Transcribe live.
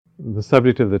The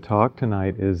subject of the talk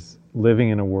tonight is living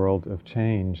in a world of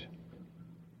change.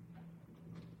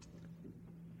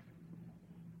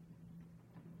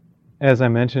 As I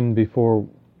mentioned before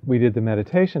we did the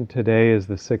meditation, today is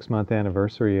the 6-month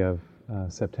anniversary of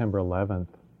September 11th,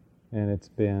 and it's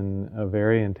been a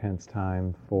very intense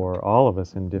time for all of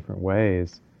us in different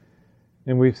ways.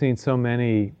 And we've seen so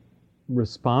many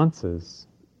responses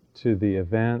to the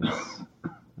events,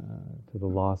 to the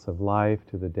loss of life,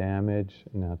 to the damage,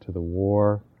 now to the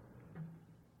war.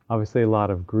 Obviously a lot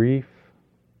of grief,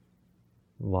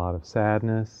 a lot of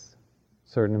sadness, a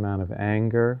certain amount of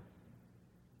anger,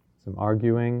 some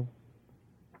arguing,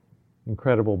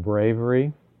 incredible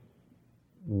bravery,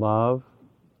 love,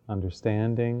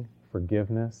 understanding,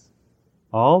 forgiveness.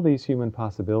 All these human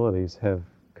possibilities have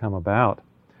come about.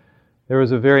 There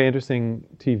was a very interesting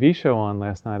TV show on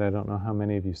last night, I don't know how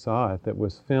many of you saw it, that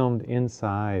was filmed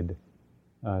inside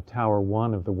Tower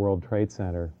 1 of the World Trade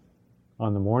Center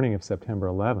on the morning of September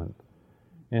 11th.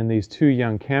 And these two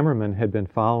young cameramen had been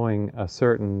following a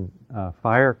certain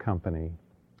fire company,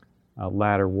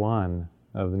 Ladder 1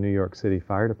 of the New York City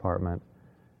Fire Department,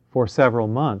 for several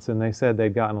months, and they said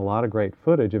they'd gotten a lot of great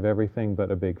footage of everything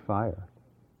but a big fire.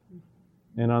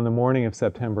 And on the morning of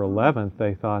September 11th,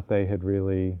 they thought they had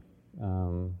really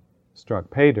struck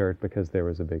pay dirt because there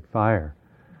was a big fire.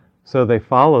 So they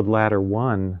followed Ladder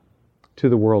 1 to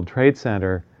the World Trade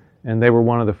Center, and they were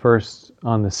one of the first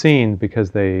on the scene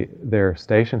because their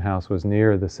station house was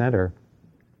near the center.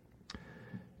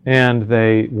 And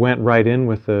they went right in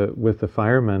with the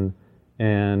firemen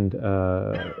and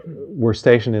were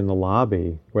stationed in the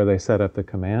lobby where they set up the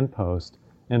command post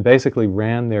and basically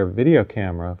ran their video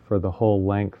camera for the whole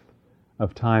length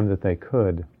of time that they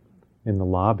could in the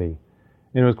lobby.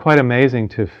 And it was quite amazing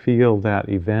to feel that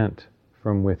event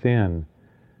from within.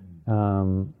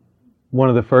 One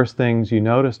of the first things you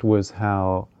noticed was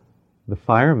how the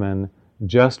firemen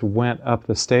just went up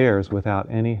the stairs without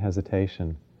any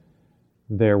hesitation.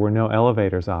 There were no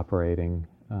elevators operating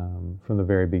from the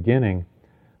very beginning,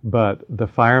 but the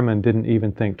firemen didn't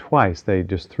even think twice. They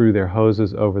just threw their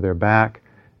hoses over their back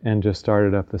and just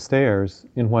started up the stairs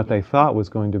in what they thought was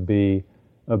going to be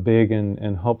a big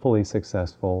and hopefully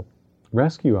successful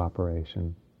rescue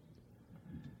operation.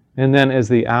 And then as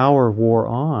the hour wore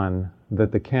on,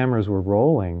 that the cameras were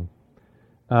rolling,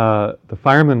 the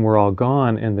firemen were all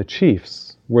gone and the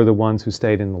chiefs were the ones who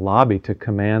stayed in the lobby to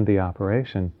command the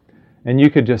operation. And you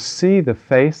could just see the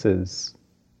faces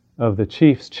of the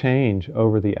chiefs change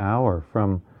over the hour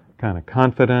from kind of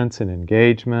confidence and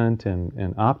engagement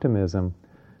and optimism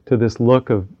to this look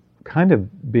of kind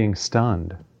of being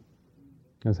stunned,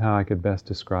 is how I could best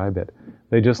describe it.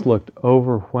 They just looked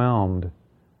overwhelmed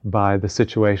by the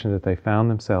situation that they found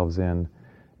themselves in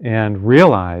and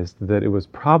realized that it was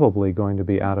probably going to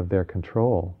be out of their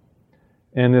control.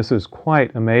 And this is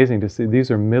quite amazing to see.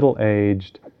 These are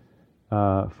middle-aged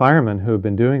firemen who have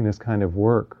been doing this kind of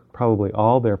work probably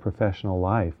all their professional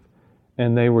life,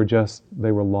 and they were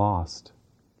lost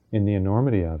in the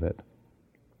enormity of it.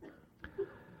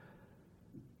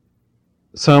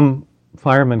 Some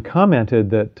firemen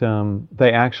commented that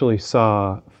they actually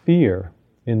saw fear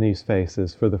in these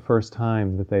faces for the first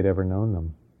time that they'd ever known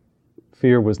them.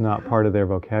 Fear was not part of their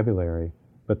vocabulary,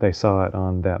 but they saw it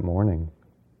on that morning.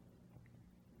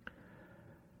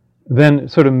 Then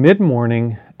sort of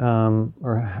mid-morning,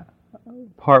 or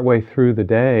partway through the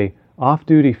day,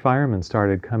 off-duty firemen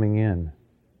started coming in,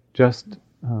 just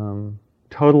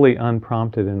totally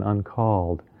unprompted and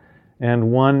uncalled.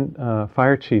 And one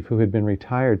fire chief who had been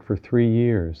retired for 3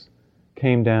 years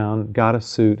came down, got a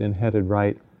suit, and headed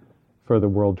right for the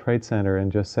World Trade Center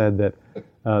and just said that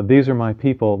these are my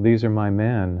people, these are my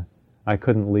men, I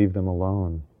couldn't leave them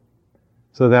alone.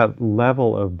 So that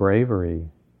level of bravery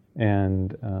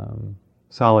and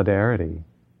solidarity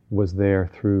was there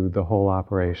through the whole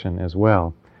operation as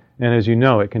well. And as you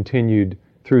know, it continued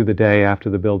through the day after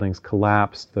the buildings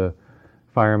collapsed. The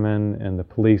firemen and the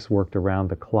police worked around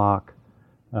the clock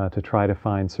to try to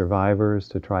find survivors,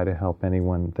 to try to help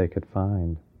anyone they could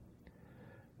find.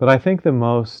 But I think the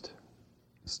most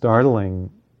startling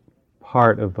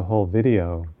part of the whole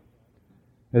video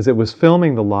is it was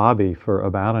filming the lobby for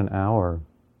about an hour.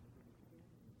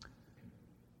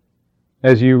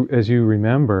 As you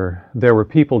remember, there were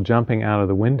people jumping out of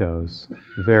the windows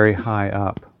very high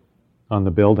up on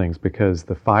the buildings because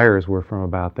the fires were from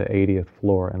about the 80th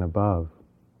floor and above.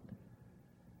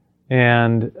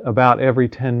 And about every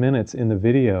 10 minutes in the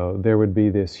video, there would be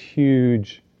this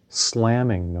huge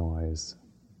slamming noise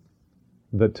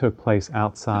that took place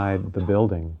outside the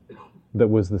building that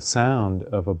was the sound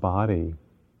of a body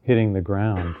hitting the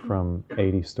ground from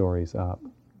 80 stories up.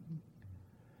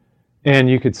 And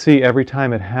you could see every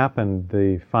time it happened,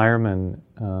 the firemen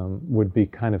would be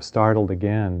kind of startled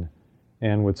again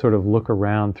and would sort of look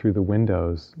around through the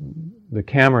windows. The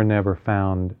camera never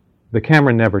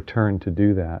turned to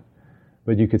do that,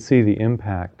 but you could see the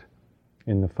impact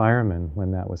in the firemen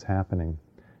when that was happening.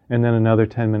 And then another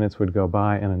 10 minutes would go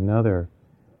by and another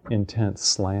intense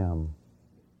slam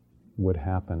would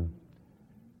happen.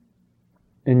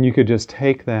 And you could just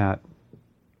take that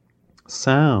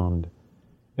sound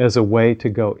as a way to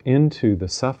go into the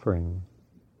suffering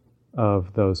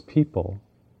of those people,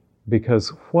 because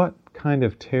what kind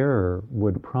of terror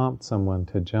would prompt someone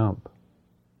to jump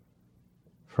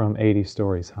from 80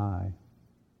 stories high?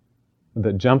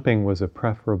 That jumping was a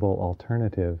preferable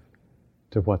alternative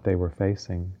to what they were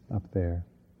facing up there.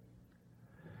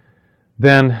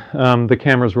 Then the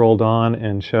cameras rolled on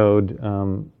and showed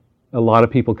a lot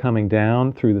of people coming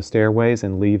down through the stairways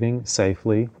and leaving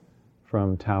safely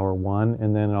from Tower 1.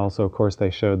 And then also, of course,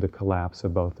 they showed the collapse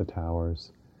of both the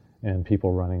towers and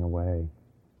people running away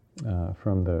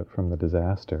from the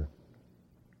disaster.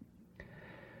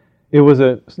 It was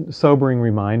a sobering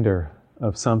reminder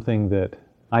of something that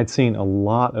I'd seen a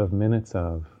lot of minutes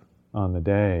of on the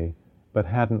day, but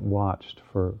hadn't watched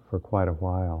for quite a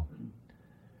while.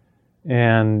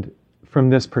 And from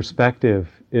this perspective,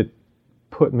 it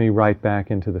put me right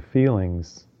back into the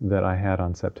feelings that I had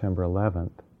on September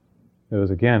 11th. It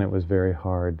was very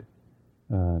hard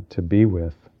to be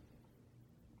with.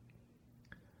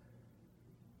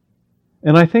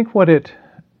 And I think what it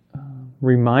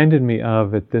reminded me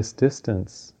of at this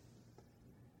distance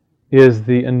is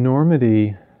the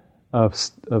enormity of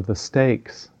the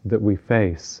stakes that we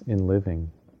face in living.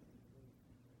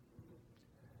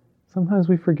 Sometimes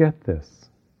we forget this.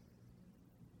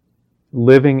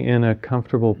 Living in a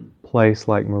comfortable place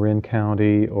like Marin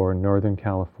County or Northern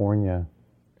California,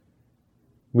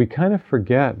 we kind of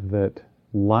forget that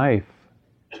life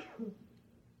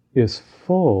is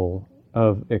full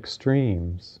of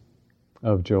extremes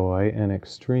of joy and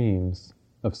extremes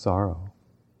of sorrow.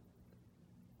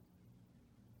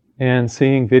 And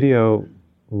seeing video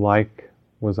like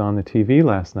was on the TV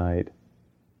last night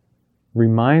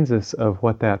reminds us of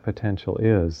what that potential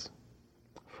is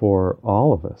for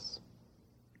all of us.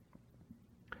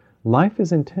 Life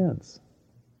is intense.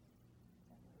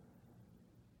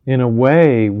 In a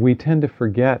way, we tend to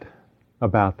forget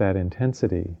about that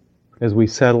intensity as we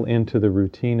settle into the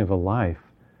routine of a life.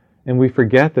 And we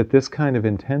forget that this kind of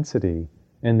intensity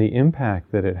and the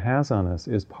impact that it has on us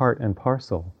is part and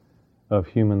parcel of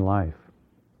human life.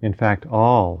 In fact,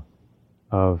 all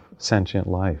of sentient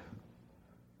life.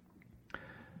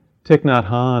 Thich Nhat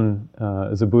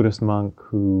Hanh is a Buddhist monk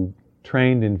who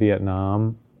trained in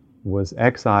Vietnam, was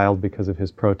exiled because of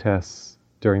his protests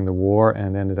during the war,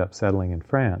 and ended up settling in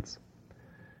France.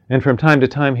 And from time to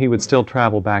time, he would still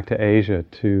travel back to Asia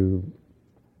to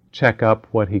check up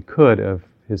what he could of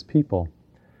his people.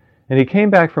 And he came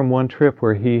back from one trip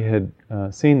where he had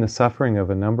seen the suffering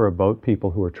of a number of boat people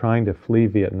who were trying to flee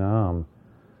Vietnam,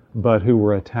 but who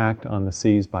were attacked on the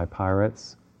seas by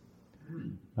pirates,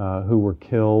 who were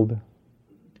killed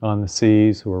on the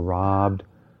seas, who were robbed,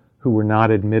 who were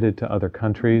not admitted to other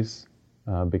countries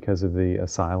because of the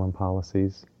asylum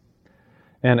policies.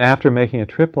 And after making a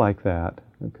trip like that,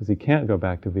 because he can't go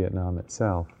back to Vietnam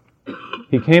itself,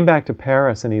 he came back to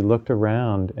Paris and he looked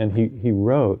around and he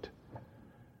wrote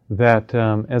that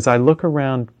as I look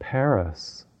around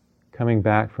Paris, coming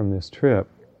back from this trip,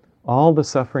 all the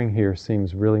suffering here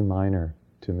seems really minor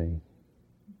to me,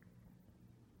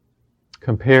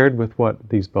 compared with what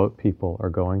these boat people are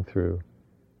going through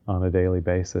on a daily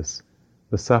basis.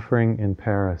 The suffering in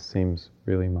Paris seems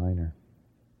really minor.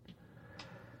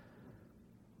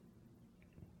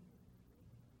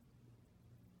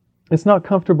 It's not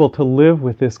comfortable to live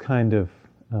with this kind of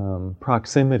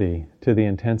proximity to the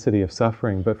intensity of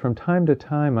suffering, but from time to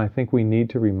time I think we need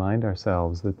to remind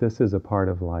ourselves that this is a part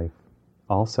of life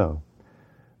also.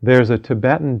 There's a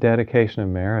Tibetan dedication of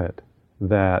merit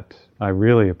that I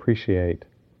really appreciate.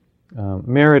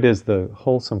 Merit is the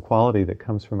wholesome quality that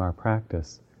comes from our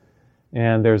practice.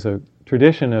 And there's a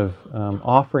tradition of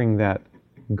offering that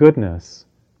goodness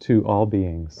to all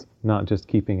beings, not just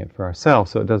keeping it for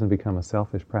ourselves so it doesn't become a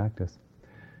selfish practice.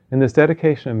 And this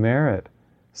dedication of merit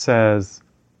says,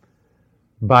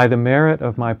 by the merit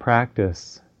of my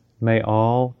practice, may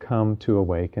all come to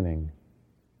awakening.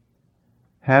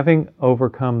 Having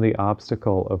overcome the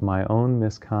obstacle of my own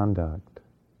misconduct,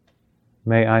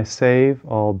 may I save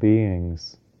all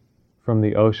beings from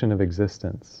the ocean of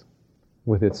existence,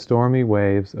 with its stormy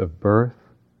waves of birth,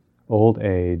 old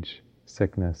age,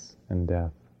 sickness, and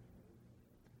death.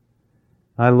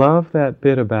 I love that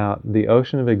bit about the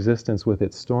ocean of existence with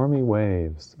its stormy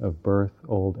waves of birth,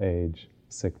 old age,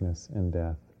 sickness, and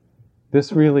death.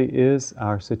 This really is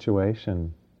our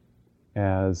situation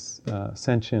as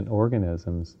sentient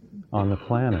organisms on the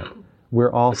planet.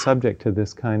 We're all subject to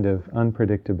this kind of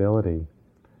unpredictability,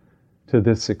 to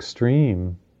this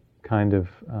extreme kind of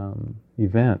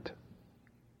event.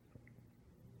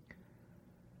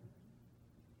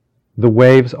 The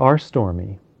waves are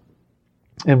stormy.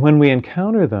 And when we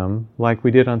encounter them, like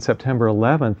we did on September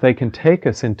 11th, they can take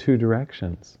us in two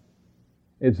directions.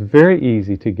 It's very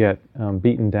easy to get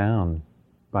beaten down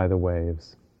by the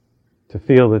waves, to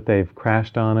feel that they've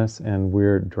crashed on us and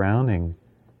we're drowning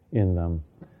in them,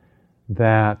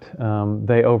 that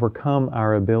they overcome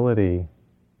our ability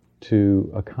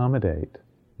to accommodate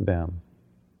them.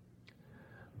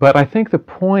 But I think the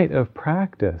point of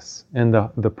practice and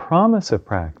the promise of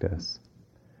practice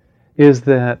is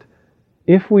that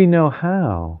if we know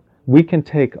how, we can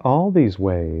take all these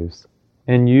waves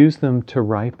and use them to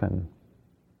ripen.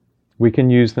 We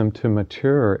can use them to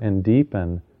mature and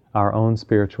deepen our own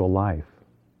spiritual life.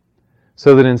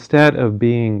 So that instead of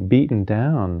being beaten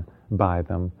down by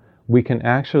them, we can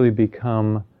actually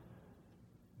become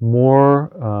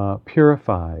more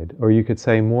purified, or you could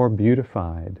say more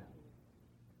beautified,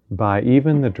 by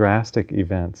even the drastic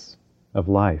events of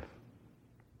life.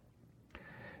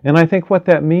 And I think what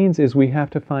that means is we have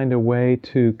to find a way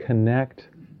to connect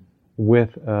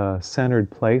with a centered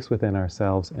place within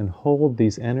ourselves and hold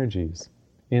these energies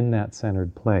in that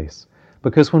centered place.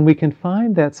 Because when we can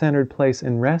find that centered place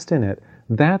and rest in it,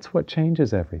 that's what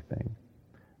changes everything.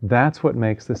 That's what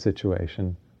makes the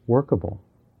situation workable.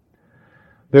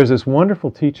 There's this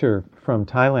wonderful teacher from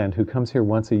Thailand who comes here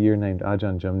once a year named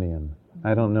Ajahn Jumnian.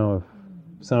 I don't know if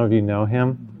some of you know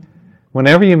him.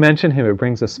 Whenever you mention him, it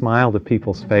brings a smile to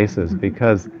people's faces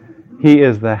because he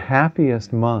is the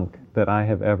happiest monk that I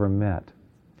have ever met.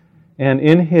 And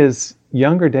in his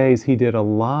younger days, he did a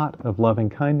lot of loving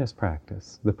kindness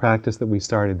practice, the practice that we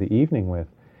started the evening with.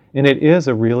 And it is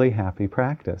a really happy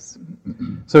practice.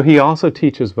 So he also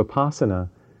teaches Vipassana.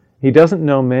 He doesn't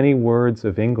know many words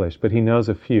of English, but he knows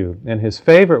a few. And his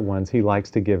favorite ones he likes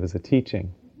to give as a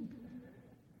teaching.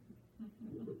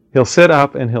 He'll sit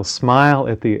up and he'll smile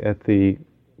at the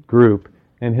group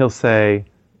and he'll say,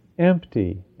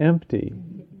 empty, empty,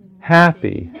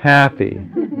 happy, happy,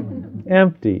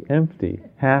 empty, empty,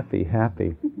 happy,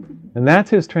 happy. And that's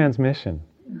his transmission.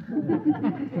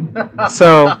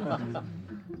 So,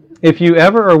 if you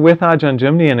ever are with Ajahn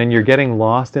Jumnian and you're getting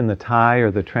lost in the Thai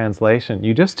or the translation,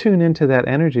 you just tune into that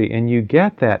energy and you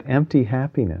get that empty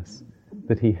happiness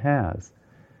that he has.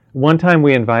 One time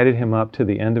we invited him up to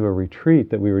the end of a retreat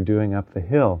that we were doing up the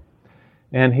hill.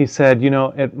 And he said,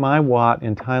 at my Wat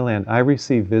in Thailand, I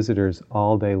receive visitors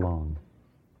all day long.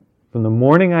 From the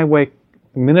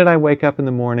minute I wake up in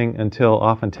the morning until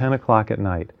often 10 o'clock at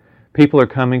night, people are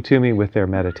coming to me with their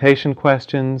meditation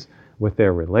questions, with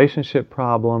their relationship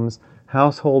problems.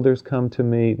 Householders come to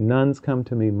me, nuns come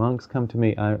to me, monks come to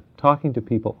me. I'm talking to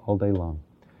people all day long.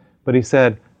 But he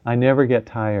said, I never get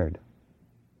tired.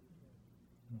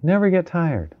 Never get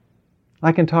tired.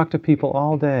 I can talk to people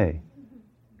all day.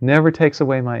 Never takes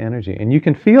away my energy. And you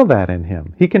can feel that in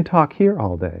him. He can talk here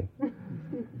all day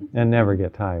and never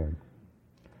get tired.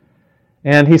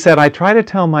 And he said, I try to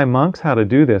tell my monks how to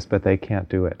do this, but they can't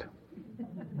do it.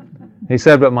 He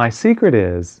said, but my secret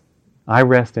is I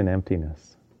rest in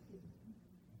emptiness.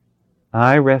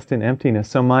 I rest in emptiness.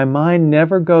 So my mind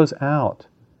never goes out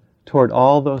toward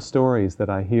all those stories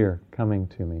that I hear coming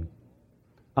to me.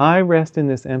 I rest in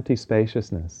this empty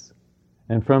spaciousness,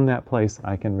 and from that place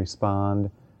I can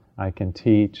respond, I can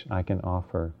teach, I can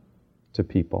offer to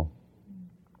people.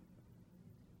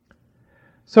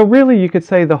 So really you could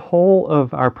say the whole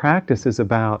of our practice is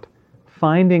about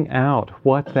finding out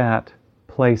what that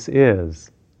place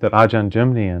is that Ajahn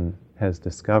Jumnian has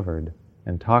discovered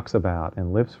and talks about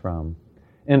and lives from,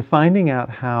 and finding out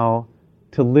how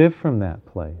to live from that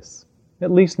place,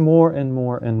 at least more and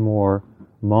more and more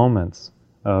moments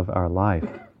of our life.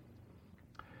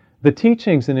 The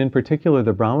teachings, and in particular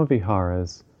the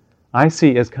Brahmaviharas, I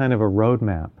see as kind of a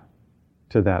roadmap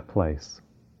to that place.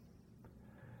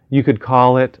 You could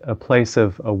call it a place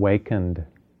of awakened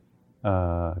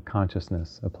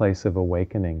consciousness, a place of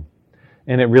awakening.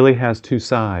 And it really has two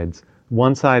sides.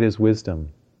 One side is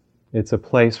wisdom. It's a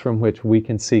place from which we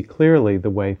can see clearly the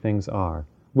way things are.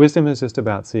 Wisdom is just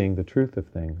about seeing the truth of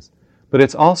things. But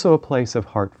it's also a place of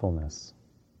heartfulness.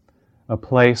 A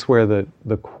place where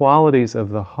the qualities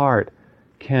of the heart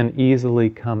can easily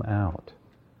come out.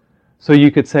 So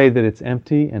you could say that it's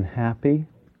empty and happy.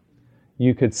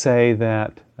 You could say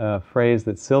that a phrase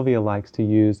that Sylvia likes to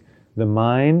use, the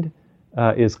mind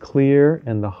is clear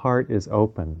and the heart is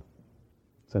open.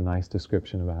 It's a nice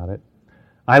description about it.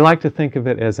 I like to think of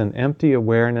it as an empty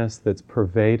awareness that's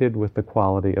pervaded with the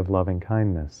quality of loving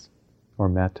kindness, or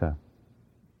metta.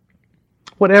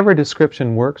 Whatever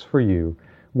description works for you,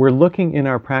 we're looking in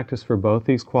our practice for both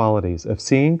these qualities of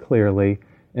seeing clearly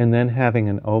and then having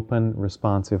an open,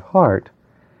 responsive heart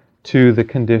to the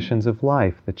conditions of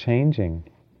life, the changing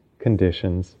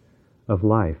conditions of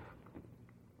life.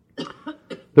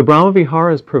 The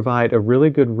Brahmaviharas provide a really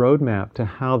good roadmap to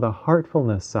how the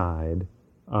heartfulness side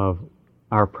of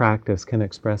our practice can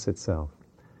express itself.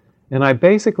 And I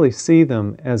basically see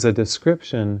them as a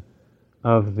description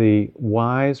of the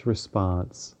wise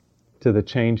response to the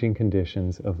changing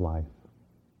conditions of life.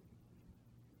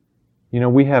 You know,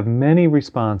 we have many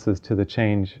responses to the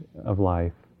change of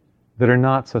life that are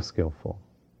not so skillful,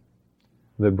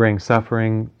 that bring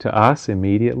suffering to us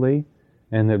immediately,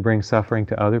 and that bring suffering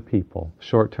to other people,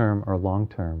 short-term or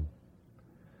long-term.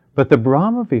 But the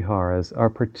Brahmaviharas are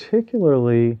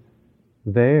particularly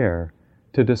there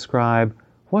to describe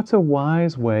what's a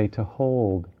wise way to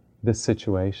hold this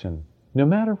situation, no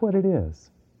matter what it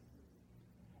is.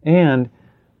 And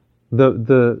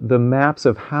the maps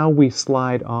of how we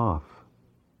slide off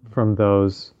from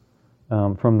those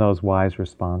wise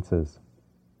responses.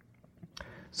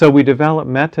 So we develop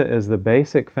metta as the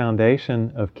basic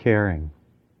foundation of caring.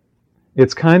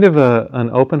 It's kind of an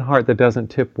open heart that doesn't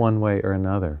tip one way or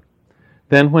another.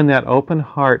 Then when that open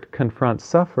heart confronts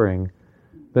suffering,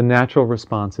 the natural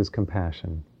response is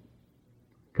compassion.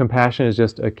 Compassion is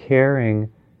just a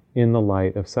caring in the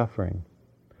light of suffering.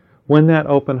 When that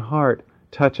open heart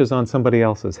touches on somebody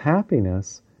else's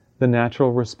happiness, the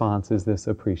natural response is this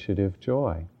appreciative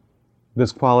joy,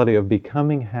 this quality of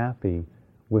becoming happy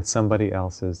with somebody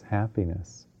else's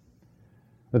happiness.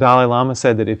 The Dalai Lama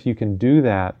said that if you can do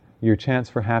that, your chance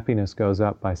for happiness goes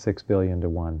up by 6 billion to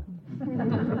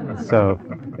 1. So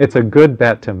it's a good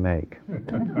bet to make.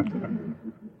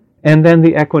 And then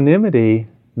the equanimity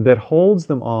that holds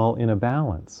them all in a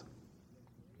balance.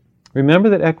 Remember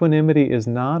that equanimity is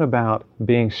not about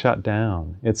being shut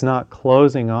down. It's not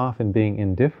closing off and being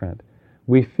indifferent.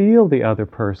 We feel the other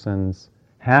person's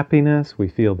happiness, we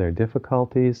feel their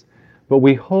difficulties, but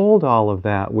we hold all of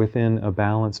that within a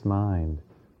balanced mind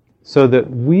so that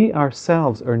we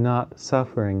ourselves are not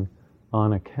suffering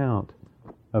on account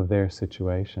of their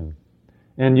situation.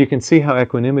 And you can see how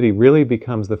equanimity really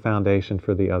becomes the foundation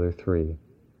for the other three.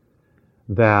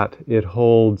 That it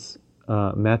holds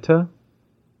metta,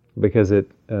 because it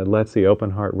lets the open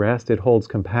heart rest. It holds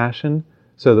compassion,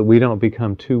 so that we don't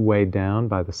become too weighed down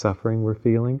by the suffering we're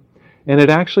feeling. And it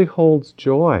actually holds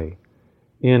joy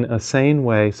in a sane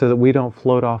way, so that we don't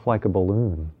float off like a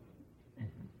balloon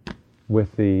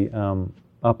with the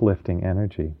uplifting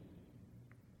energy.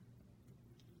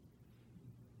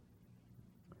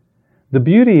 The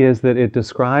beauty is that it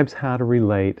describes how to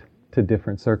relate to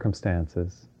different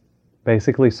circumstances,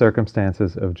 basically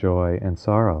circumstances of joy and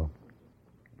sorrow.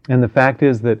 And the fact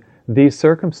is that these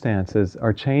circumstances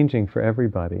are changing for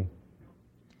everybody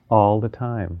all the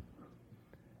time.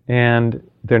 And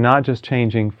they're not just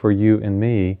changing for you and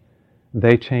me,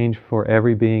 they change for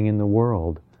every being in the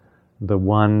world, the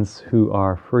ones who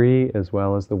are free as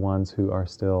well as the ones who are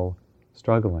still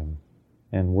struggling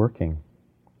and working.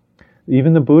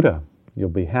 Even the Buddha, you'll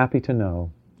be happy to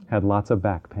know, had lots of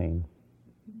back pain.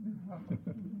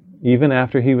 Even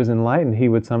after he was enlightened, he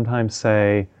would sometimes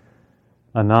say,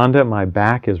 Ananda, my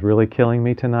back is really killing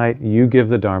me tonight. You give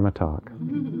the Dharma talk.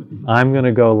 I'm going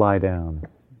to go lie down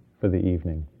for the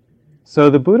evening. So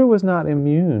the Buddha was not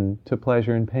immune to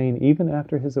pleasure and pain even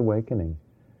after his awakening.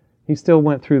 He still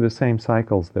went through the same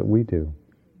cycles that we do.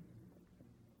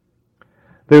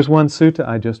 There's one sutta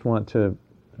I just want to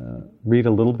read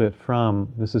a little bit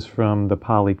from. This is from the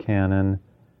Pali Canon,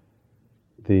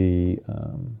 the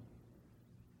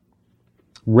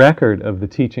record of the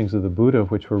teachings of the Buddha,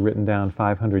 which were written down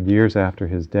 500 years after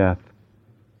his death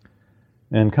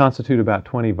and constitute about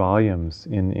 20 volumes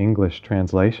in English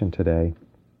translation today.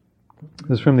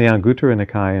 This is from the Anguttara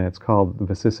Nikaya, and it's called The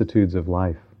Vicissitudes of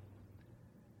Life.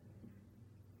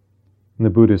 And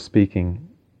the Buddha is speaking.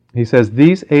 He says,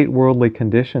 "These 8 worldly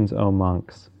conditions, O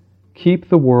monks, keep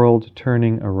the world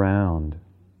turning around.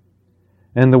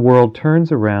 And the world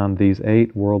turns around these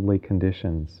 8 worldly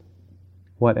conditions."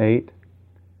 What 8?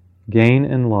 Gain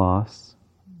and loss,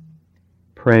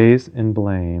 praise and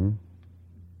blame,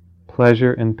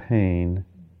 pleasure and pain,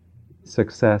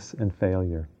 success and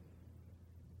failure.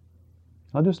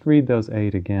 I'll just read those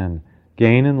 8 again.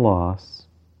 Gain and loss,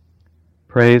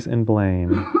 praise and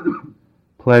blame,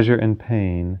 pleasure and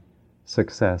pain,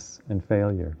 success and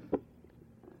failure.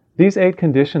 These 8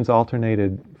 conditions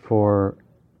alternated for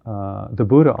the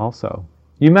Buddha also.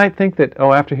 You might think that,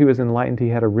 after he was enlightened, he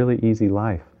had a really easy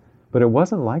life. But it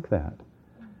wasn't like that.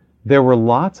 There were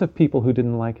lots of people who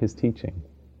didn't like his teaching.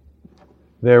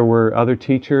 There were other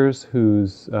teachers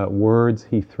whose words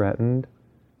he threatened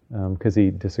because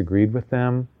he disagreed with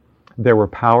them. There were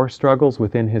power struggles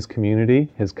within his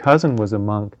community. His cousin was a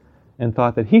monk and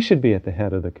thought that he should be at the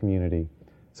head of the community.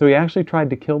 So he actually tried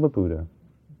to kill the Buddha.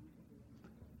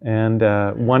 And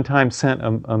one time sent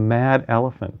a mad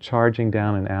elephant charging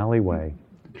down an alleyway,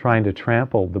 trying to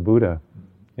trample the Buddha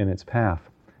in its path.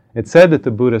 It said that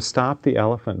the Buddha stopped the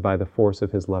elephant by the force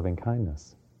of his loving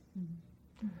kindness.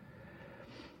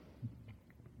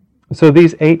 So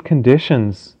these 8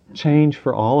 conditions change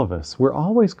for all of us. We're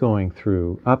always going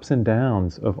through ups and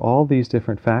downs of all these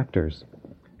different factors.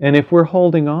 And if we're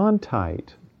holding on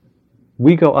tight,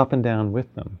 we go up and down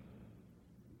with them.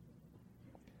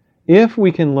 If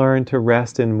we can learn to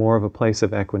rest in more of a place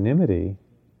of equanimity,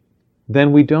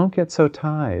 then we don't get so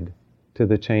tied to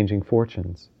the changing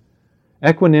fortunes.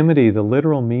 Equanimity, the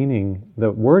literal meaning,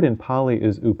 the word in Pali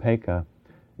is upekkha,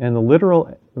 and the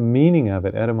literal meaning of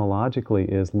it etymologically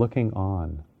is looking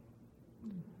on.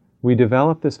 We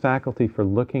develop this faculty for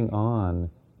looking on,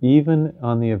 even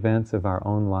on the events of our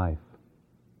own life.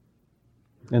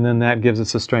 And then that gives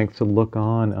us the strength to look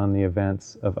on the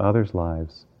events of others'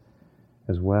 lives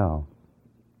as well.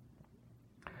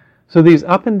 So these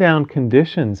up and down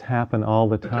conditions happen all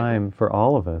the time for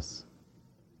all of us.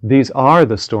 These are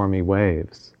the stormy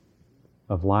waves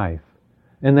of life.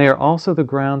 And they are also the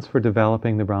grounds for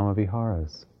developing the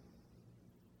Brahmaviharas.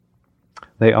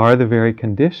 They are the very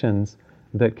conditions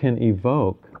that can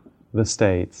evoke the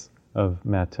states of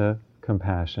metta,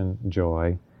 compassion,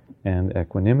 joy, and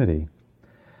equanimity.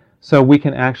 So we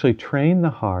can actually train the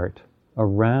heart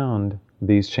around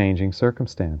these changing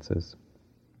circumstances.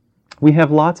 We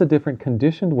have lots of different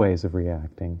conditioned ways of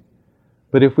reacting,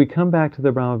 but if we come back to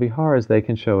the Brahmaviharas, they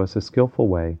can show us a skillful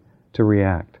way to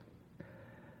react.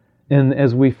 And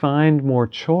as we find more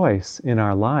choice in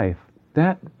our life,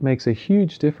 that makes a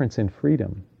huge difference in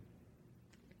freedom.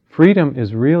 Freedom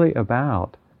is really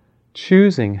about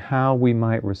choosing how we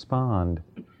might respond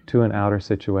to an outer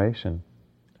situation.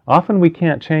 Often we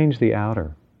can't change the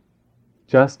outer.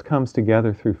 Just comes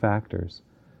together through factors.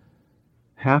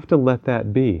 Have to let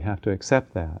that be, have to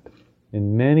accept that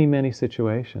in many, many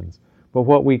situations. But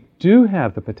what we do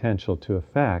have the potential to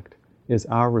affect is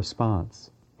our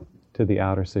response to the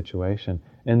outer situation.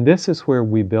 And this is where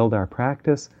we build our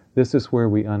practice. This is where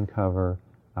we uncover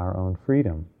our own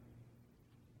freedom.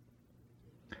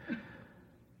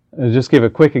 I'll just give a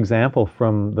quick example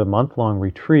from the month-long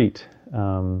retreat.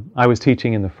 I was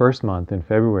teaching in the first month in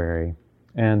February,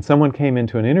 and someone came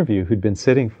into an interview who'd been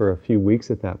sitting for a few weeks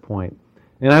at that point.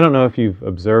 And I don't know if you've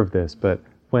observed this, but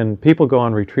when people go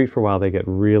on retreat for a while, they get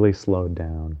really slowed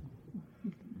down.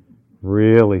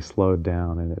 Really slowed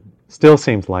down, and it still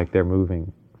seems like they're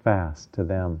moving fast to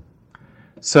them.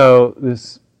 So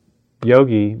this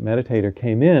yogi meditator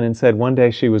came in and said one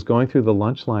day she was going through the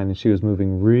lunch line and she was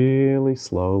moving really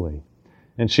slowly.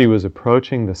 And she was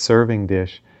approaching the serving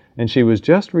dish and she was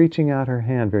just reaching out her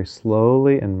hand very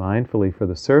slowly and mindfully for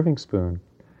the serving spoon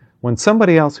when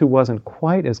somebody else who wasn't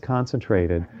quite as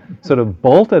concentrated sort of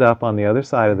bolted up on the other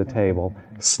side of the table,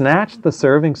 snatched the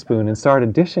serving spoon and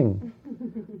started dishing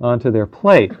onto their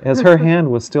plate as her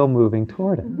hand was still moving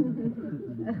toward it.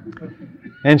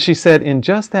 And she said in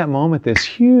just that moment, this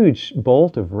huge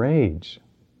bolt of rage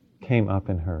came up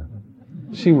in her.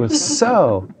 She was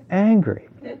so angry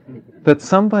that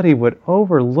somebody would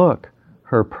overlook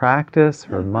her practice,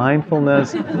 her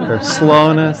mindfulness, her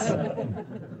slowness,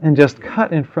 and just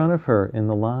cut in front of her in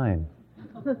the line.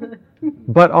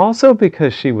 But also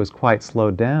because she was quite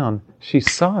slowed down, she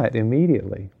saw it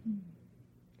immediately.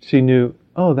 She knew,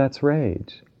 oh, that's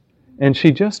rage. And she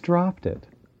just dropped it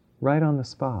right on the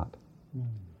spot.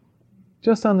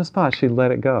 Just on the spot, she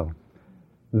let it go.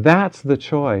 That's the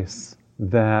choice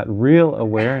that real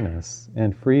awareness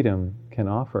and freedom can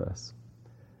offer us.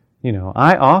 You know,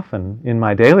 I often, in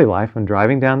my daily life, I'm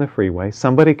driving down the freeway,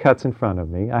 somebody cuts in front of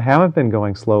me, I haven't been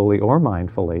going slowly or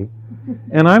mindfully,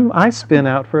 and I spin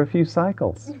out for a few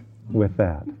cycles with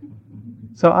that.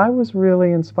 So I was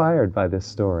really inspired by this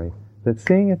story, that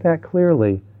seeing it that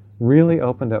clearly really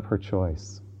opened up her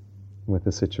choice with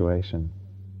the situation.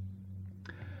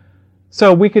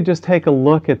 So we could just take a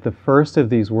look at the first of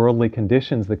these worldly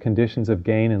conditions, the conditions of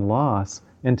gain and loss,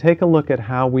 and take a look at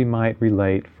how we might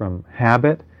relate from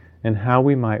habit and how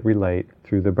we might relate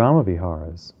through the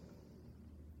Brahmaviharas.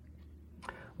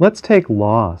 Let's take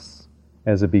loss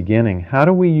as a beginning. How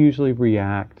do we usually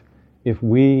react if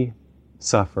we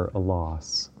suffer a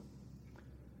loss?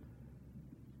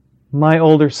 My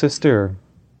older sister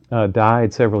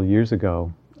died several years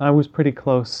ago. I was pretty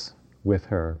close with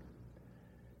her.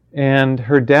 And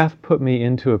her death put me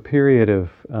into a period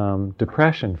of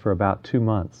depression for about 2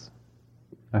 months.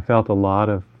 I felt a lot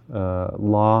of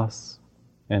loss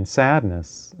and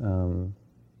sadness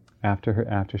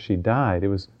after she died. It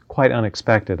was quite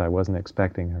unexpected. I wasn't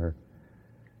expecting her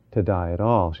to die at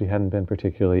all. She hadn't been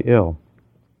particularly ill.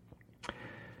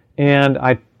 And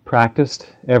I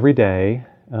practiced every day,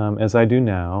 as I do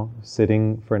now,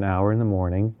 sitting for an hour in the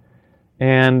morning.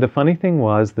 And the funny thing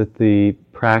was that the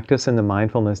practice and the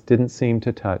mindfulness didn't seem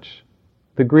to touch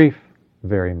the grief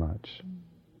very much.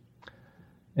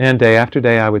 And day after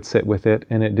day I would sit with it,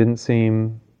 and it didn't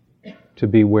seem to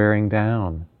be wearing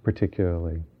down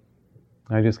particularly.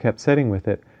 I just kept sitting with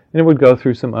it, and it would go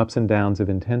through some ups and downs of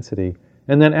intensity.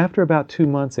 And then after about 2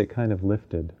 months, it kind of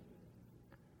lifted.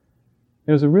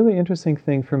 It was a really interesting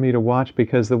thing for me to watch,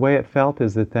 because the way it felt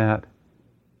is that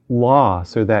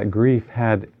loss or that grief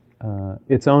had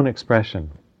its own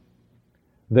expression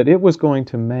that it was going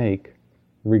to make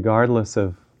regardless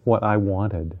of what I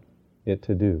wanted it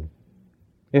to do.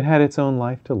 It had its own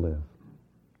life to live.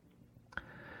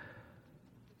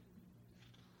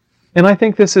 And I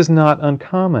think this is not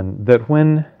uncommon, that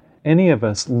when any of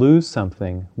us lose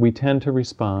something, we tend to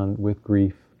respond with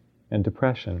grief and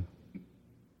depression.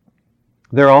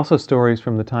 There are also stories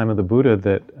from the time of the Buddha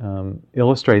that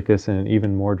illustrate this in an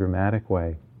even more dramatic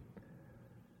way.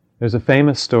 There's a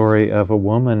famous story of a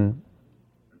woman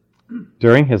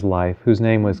during his life whose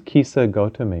name was Kisa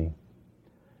Gotami.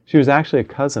 She was actually a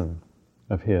cousin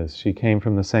of his. She came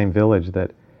from the same village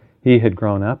that he had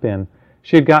grown up in.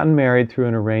 She had gotten married through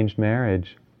an arranged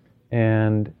marriage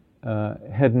and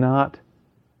had not,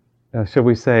 shall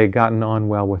we say, gotten on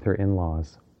well with her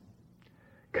in-laws.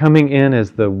 Coming in as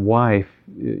the wife,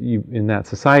 in that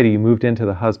society, you moved into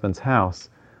the husband's house,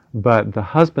 but the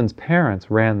husband's parents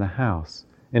ran the house.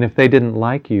 And if they didn't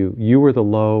like you, you were the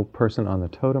low person on the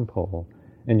totem pole,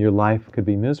 and your life could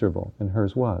be miserable, and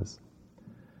hers was.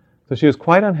 So she was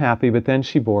quite unhappy, but then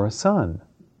she bore a son.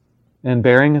 And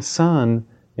bearing a son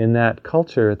in that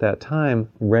culture at that time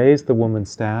raised the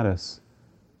woman's status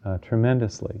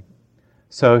tremendously.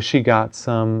 So she got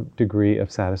some degree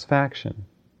of satisfaction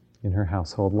in her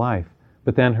household life.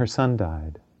 But then her son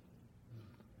died.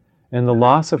 And the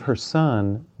loss of her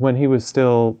son, when he was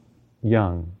still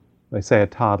young, they say a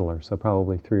toddler, so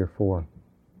probably 3 or 4,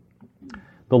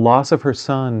 the loss of her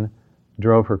son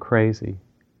drove her crazy,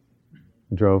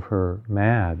 drove her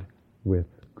mad with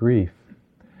grief.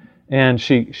 And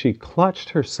she clutched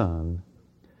her son,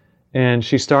 and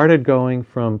she started going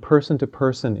from person to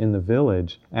person in the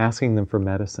village, asking them for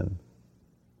medicine.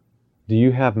 Do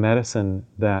you have medicine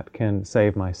that can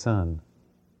save my son?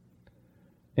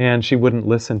 And she wouldn't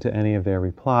listen to any of their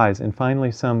replies. And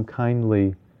finally, some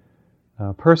kindly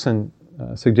person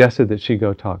suggested that she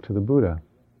go talk to the Buddha.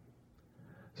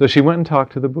 So she went and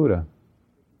talked to the Buddha.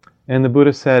 And the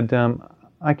Buddha said,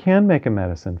 I can make a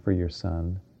medicine for your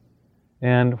son.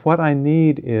 And what I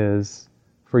need is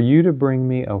for you to bring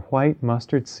me a white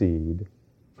mustard seed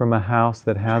from a house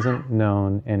that hasn't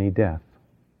known any death.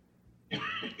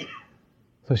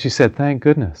 So she said, thank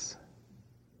goodness.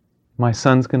 My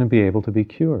son's going to be able to be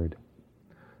cured.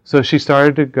 So she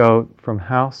started to go from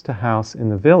house to house in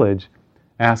the village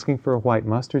asking for a white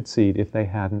mustard seed if they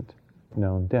hadn't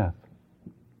known death.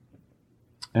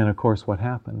 And of course, what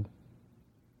happened?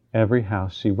 Every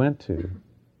house she went to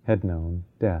had known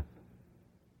death.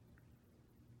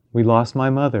 We lost my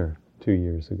mother 2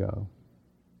 years ago.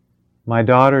 My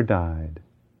daughter died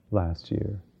last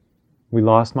year. We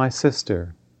lost my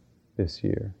sister this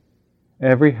year.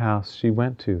 Every house she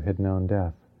went to had known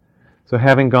death. So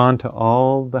having gone to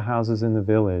all the houses in the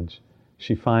village,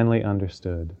 she finally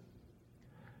understood.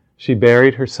 She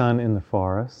buried her son in the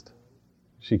forest.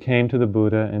 She came to the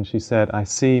Buddha and she said, I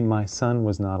see my son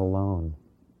was not alone.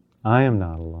 I am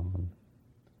not alone.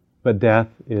 But death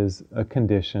is a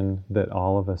condition that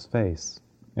all of us face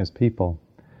as people.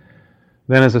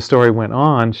 Then as the story went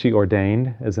on, she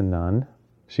ordained as a nun.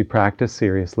 She practiced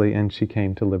seriously and she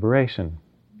came to liberation.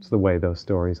 It's the way those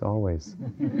stories always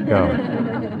go.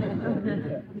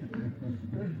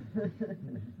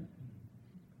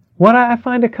 I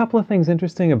find a couple of things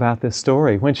interesting about this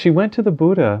story. When she went to the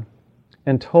Buddha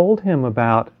and told him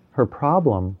about her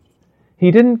problem,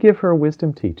 he didn't give her a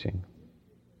wisdom teaching.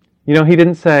 He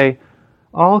didn't say,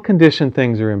 all conditioned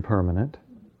things are impermanent.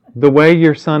 The way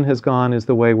your son has gone is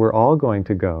the way we're all going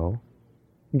to go.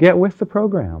 Get with the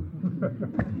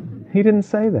program. He didn't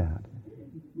say that.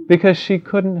 because she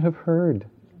couldn't have heard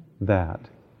that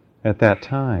at that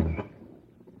time.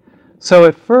 So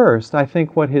at first, I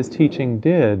think what his teaching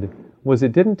did was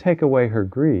it didn't take away her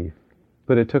grief,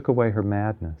 but it took away her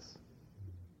madness.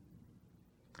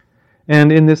 And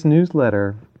in this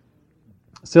newsletter,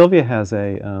 Sylvia has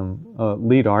a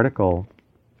lead article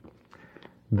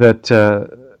that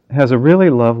has a really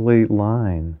lovely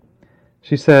line.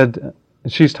 She said,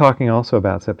 she's talking also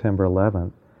about September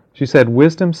 11th. She said,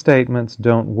 wisdom statements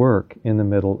don't work in the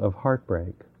middle of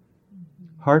heartbreak.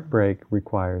 Heartbreak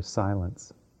requires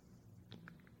silence.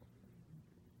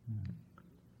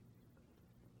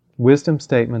 Wisdom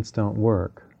statements don't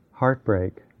work.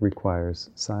 Heartbreak requires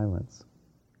silence.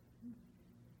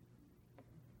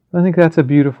 I think that's a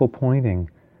beautiful pointing.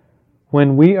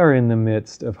 When we are in the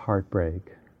midst of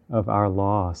heartbreak, of our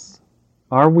loss,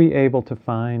 are we able to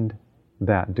find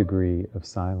that degree of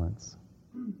silence?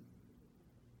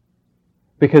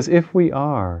 Because if we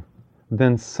are,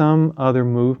 then some other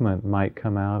movement might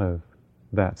come out of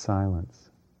that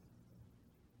silence.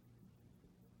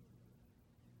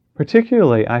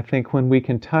 Particularly, I think, when we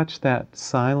can touch that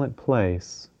silent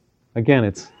place, again,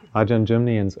 it's Ajahn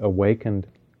Jumnian's awakened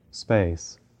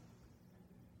space.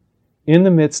 In the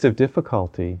midst of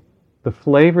difficulty, the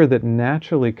flavor that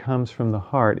naturally comes from the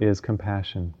heart is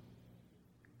compassion.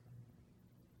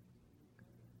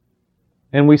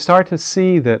 And we start to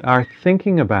see that our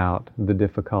thinking about the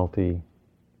difficulty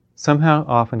somehow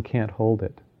often can't hold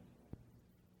it.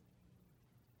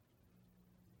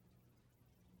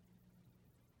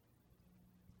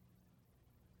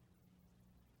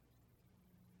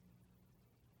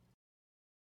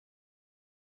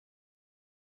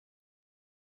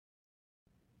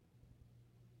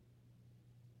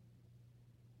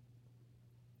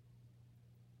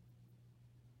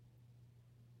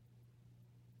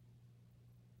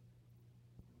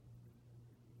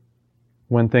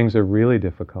 When things are really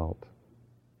difficult,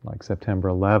 like September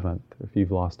 11th, if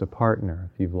you've lost a partner,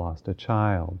 if you've lost a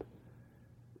child,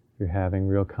 if you're having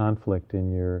real conflict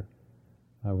in your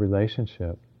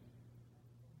relationship,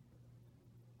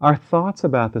 our thoughts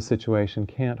about the situation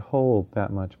can't hold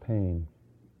that much pain.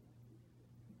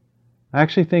 I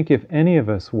actually think if any of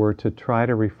us were to try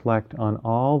to reflect on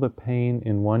all the pain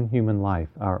in one human life,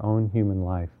 our own human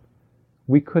life,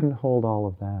 we couldn't hold all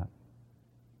of that.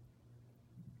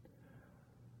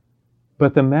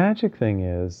 But the magic thing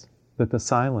is that the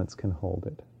silence can hold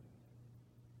it.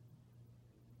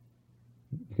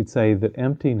 You could say that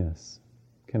emptiness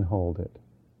can hold it.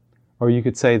 Or you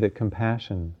could say that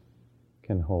compassion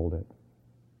can hold it.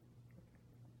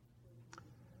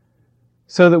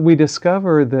 So that we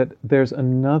discover that there's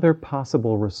another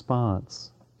possible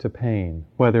response to pain,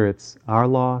 whether it's our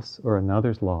loss or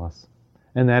another's loss,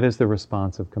 and that is the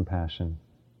response of compassion.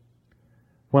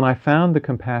 When I found the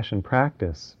compassion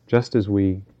practice, just as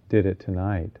we did it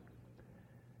tonight,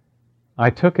 I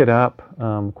took it up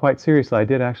quite seriously. I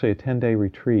did actually a 10-day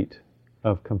retreat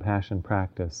of compassion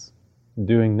practice,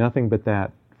 doing nothing but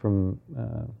that from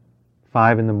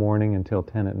 5 in the morning until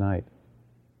 10 at night.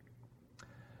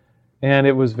 And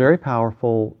it was very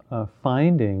powerful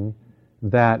finding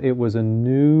that it was a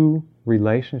new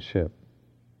relationship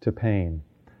to pain.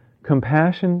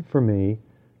 Compassion, for me,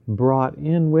 brought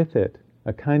in with it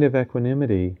a kind of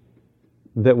equanimity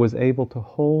that was able to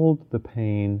hold the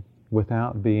pain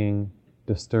without being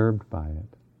disturbed by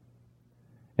it.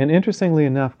 And interestingly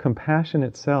enough, compassion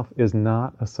itself is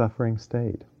not a suffering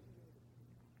state.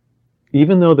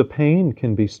 Even though the pain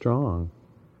can be strong,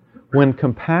 when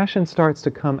compassion starts to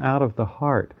come out of the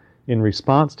heart in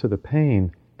response to the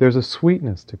pain, there's a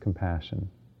sweetness to compassion.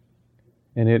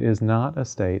 And it is not a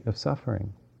state of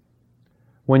suffering.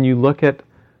 When you look at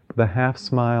the half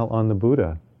smile on the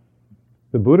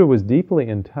Buddha was deeply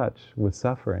in touch with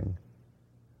suffering.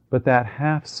 But that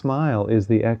half smile is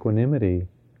the equanimity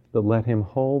that let him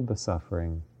hold the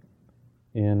suffering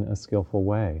in a skillful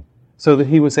way, so that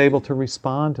he was able to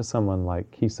respond to someone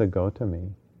like Kisa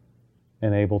Gotami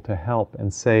and able to help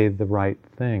and say the right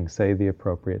thing, say the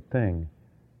appropriate thing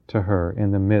to her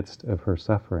in the midst of her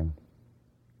suffering.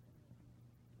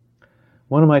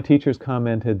 One of my teachers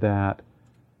commented that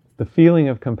the feeling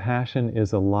of compassion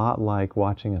is a lot like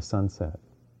watching a sunset.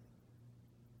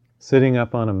 Sitting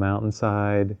up on a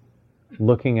mountainside,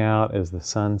 looking out as the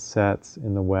sun sets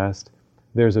in the west,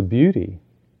 there's a beauty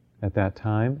at that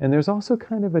time, and there's also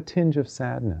kind of a tinge of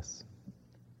sadness,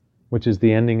 which is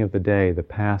the ending of the day, the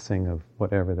passing of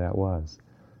whatever that was.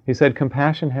 He said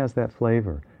compassion has that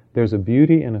flavor. There's a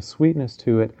beauty and a sweetness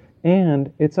to it,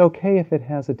 and it's okay if it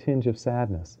has a tinge of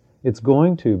sadness. It's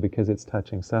going to, because it's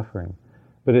touching suffering.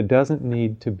 But it doesn't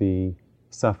need to be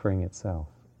suffering itself.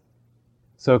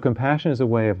 So compassion is a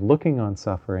way of looking on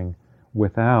suffering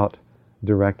without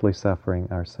directly suffering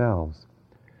ourselves.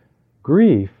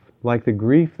 Grief, like the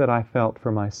grief that I felt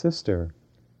for my sister,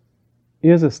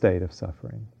 is a state of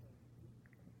suffering.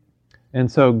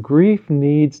 And so grief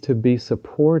needs to be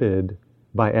supported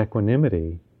by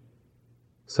equanimity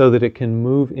so that it can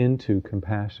move into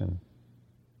compassion.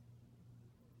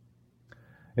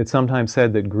 It's sometimes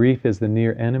said that grief is the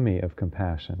near enemy of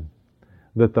compassion,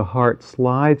 that the heart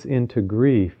slides into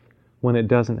grief when it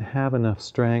doesn't have enough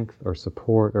strength or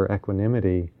support or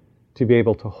equanimity to be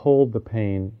able to hold the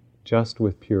pain just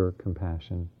with pure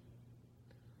compassion.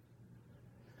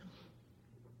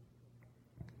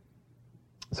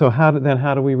 So how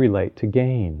do we relate to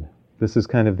gain? This is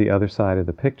kind of the other side of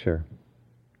the picture.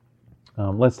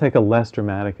 Let's take a less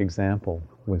dramatic example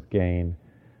with gain.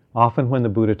 Often when the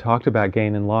Buddha talked about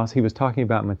gain and loss, he was talking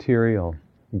about material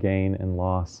gain and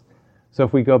loss. So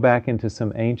if we go back into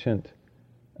some ancient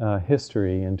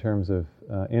history in terms of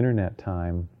internet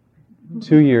time,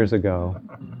 2 years ago,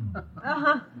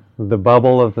 the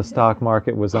bubble of the stock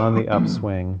market was on the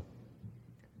upswing.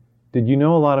 Did you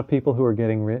know a lot of people who are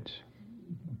getting rich?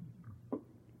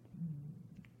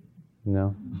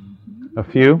 No? A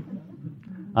few?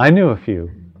 I knew a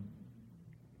few.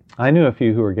 I knew a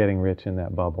few who were getting rich in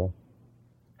that bubble.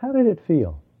 How did it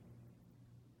feel?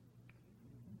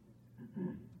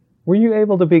 Were you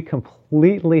able to be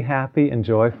completely happy and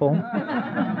joyful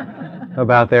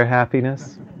about their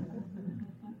happiness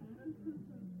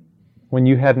when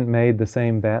you hadn't made the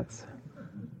same bets?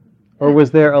 Or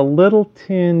was there a little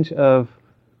tinge of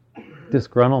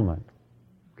disgruntlement?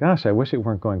 Gosh, I wish it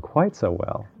weren't going quite so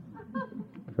well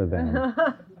for them.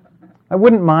 I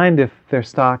wouldn't mind if their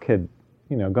stock had,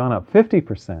 gone up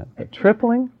 50%, but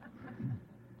tripling?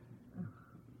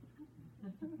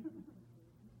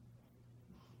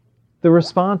 The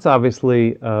response,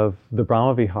 obviously, of the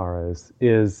Brahmaviharas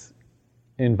is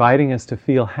inviting us to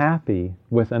feel happy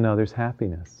with another's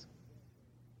happiness.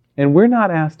 And we're not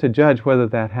asked to judge whether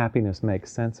that happiness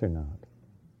makes sense or not.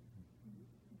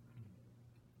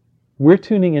 We're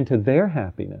tuning into their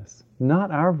happiness, not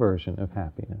our version of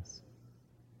happiness.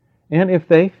 And if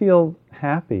they feel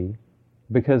happy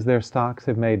because their stocks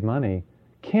have made money,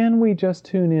 can we just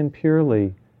tune in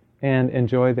purely and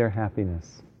enjoy their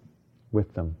happiness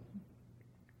with them?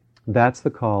 That's the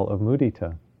call of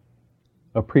mudita,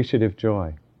 appreciative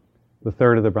joy, the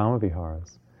third of the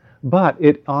Brahmaviharas. But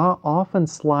it often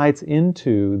slides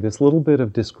into this little bit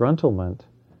of disgruntlement,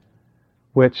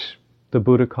 which the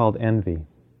Buddha called envy.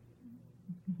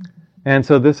 And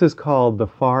so this is called the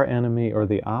far enemy or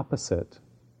the opposite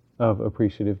of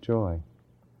appreciative joy.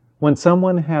 When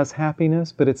someone has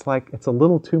happiness, but it's a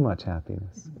little too much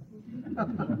happiness.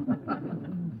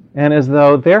 And as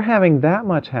though they're having that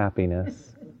much happiness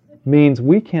means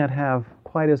we can't have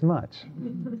quite as much.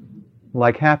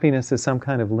 Like happiness is some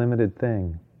kind of limited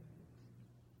thing.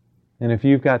 And if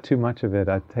you've got too much of it,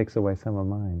 it takes away some of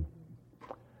mine.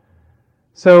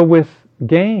 So with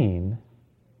gain,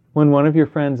 when one of your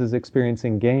friends is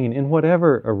experiencing gain in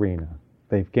whatever arena,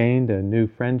 they've gained a new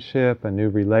friendship, a new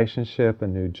relationship, a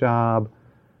new job,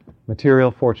 material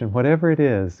fortune, whatever it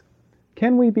is,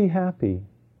 can we be happy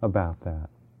about that?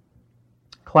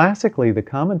 Classically, the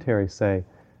commentaries say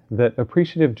that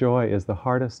appreciative joy is the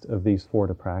hardest of these four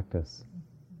to practice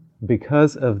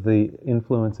because of the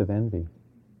influence of envy,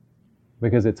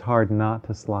 because it's hard not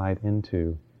to slide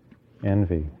into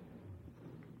envy.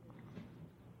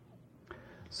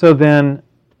 So then,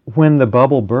 when the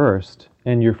bubble burst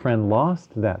and your friend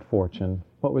lost that fortune,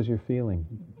 what was your feeling?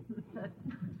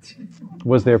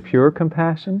 Was there pure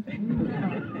compassion?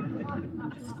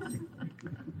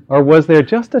 Or was there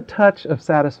just a touch of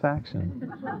satisfaction?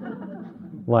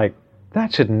 Like,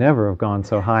 that should never have gone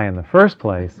so high in the first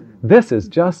place. This is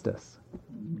justice.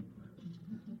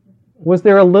 Was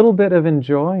there a little bit of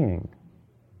enjoying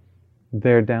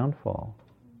their downfall?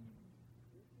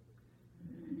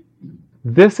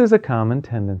 This is a common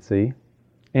tendency,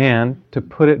 and to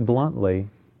put it bluntly,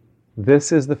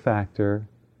 this is the factor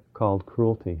called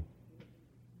cruelty.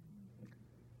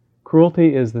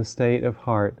 Cruelty is the state of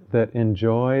heart that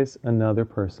enjoys another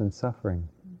person's suffering,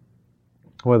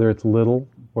 whether it's little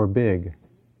or big.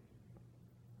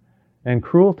 And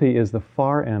cruelty is the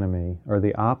far enemy, or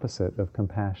the opposite of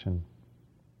compassion.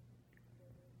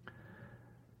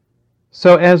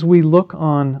 So as we look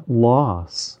on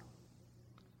loss,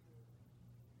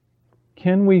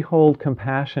 can we hold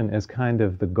compassion as kind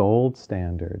of the gold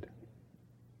standard?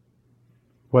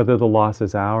 Whether the loss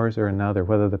is ours or another,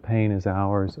 whether the pain is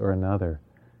ours or another.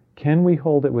 Can we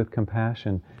hold it with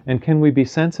compassion? And can we be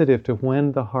sensitive to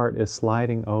when the heart is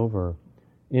sliding over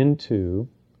into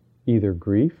either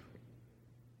grief,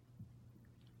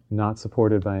 not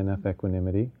supported by enough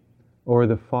equanimity, or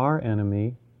the far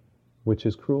enemy, which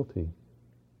is cruelty.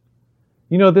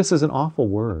 You know, this is an awful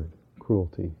word,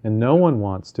 cruelty, and no one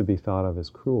wants to be thought of as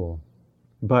cruel.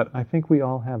 But I think we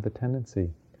all have the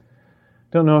tendency.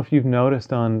 Don't know if you've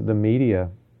noticed on the media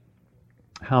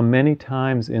how many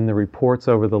times in the reports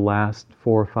over the last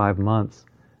 4 or 5 months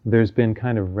there's been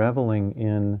kind of reveling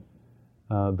in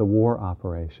the war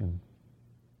operation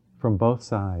from both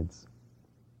sides.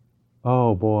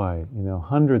 Oh boy, you know,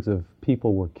 hundreds of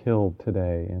people were killed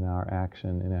today in our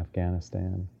action in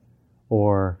Afghanistan.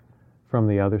 Or from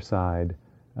the other side,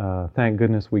 thank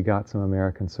goodness we got some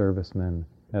American servicemen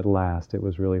at last. It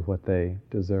was really what they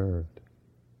deserved.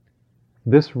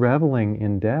 This reveling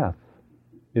in death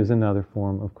is another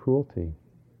form of cruelty.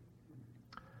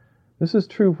 This is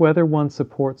true whether one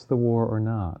supports the war or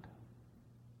not.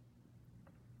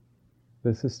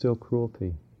 This is still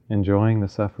cruelty, enjoying the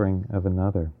suffering of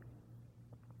another.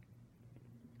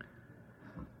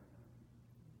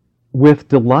 With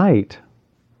delight,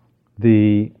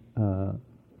 the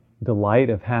delight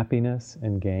of happiness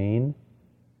and gain,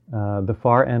 the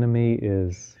far enemy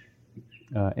is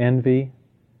envy.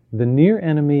 The near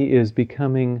enemy is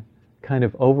becoming kind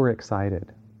of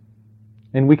overexcited.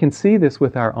 And we can see this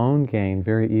with our own gain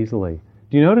very easily.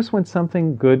 Do you notice when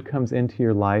something good comes into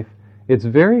your life, it's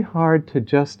very hard to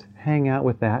just hang out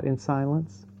with that in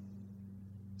silence?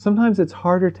 Sometimes it's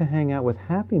harder to hang out with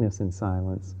happiness in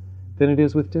silence than it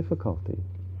is with difficulty.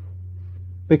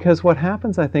 Because what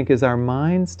happens, I think, is our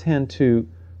minds tend to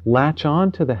latch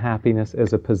on to the happiness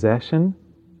as a possession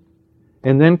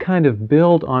and then kind of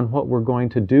build on what we're going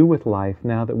to do with life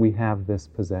now that we have this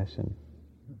possession.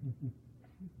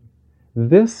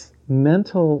 This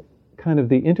mental kind of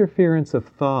the interference of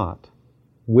thought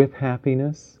with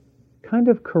happiness kind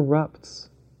of corrupts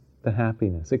the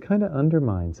happiness. It kind of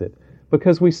undermines it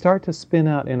because we start to spin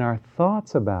out in our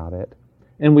thoughts about it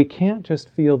and we can't just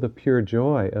feel the pure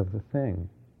joy of the thing.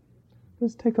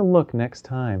 Let's take a look next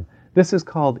time. This is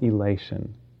called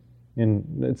elation.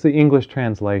 It's the English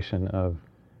translation of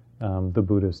the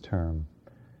Buddha's term.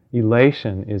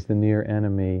 Elation is the near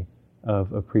enemy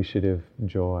of appreciative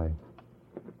joy.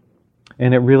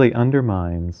 And it really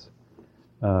undermines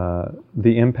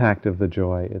the impact of the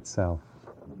joy itself.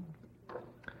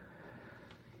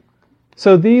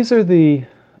 So these are the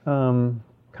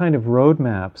kind of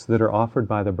roadmaps that are offered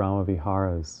by the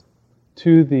Brahmaviharas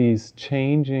to these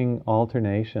changing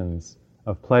alternations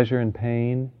of pleasure and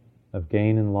pain, of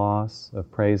gain and loss, of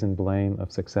praise and blame,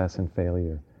 of success and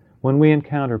failure. When we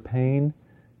encounter pain,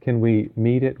 can we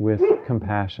meet it with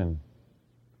compassion?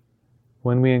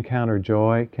 When we encounter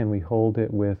joy, can we hold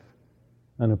it with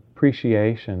an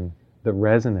appreciation that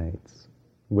resonates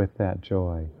with that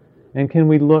joy? And can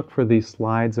we look for these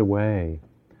slides away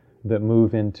that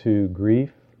move into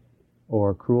grief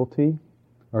or cruelty,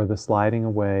 or the sliding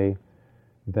away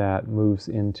that moves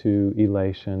into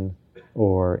elation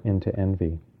or into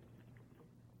envy?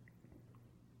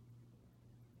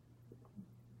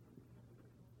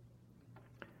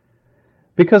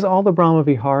 Because all the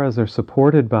Brahmaviharas are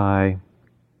supported by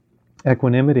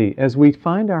equanimity, as we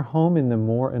find our home in them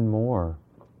more and more,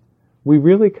 we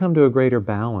really come to a greater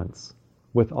balance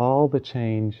with all the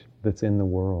change that's in the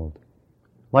world.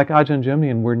 Like Ajahn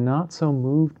Jumnian, we're not so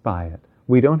moved by it.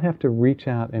 We don't have to reach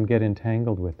out and get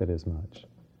entangled with it as much.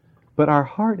 But our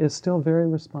heart is still very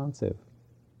responsive.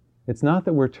 It's not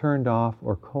that we're turned off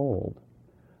or cold,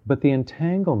 but the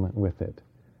entanglement with it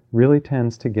really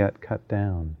tends to get cut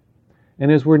down.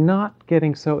 And as we're not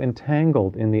getting so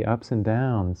entangled in the ups and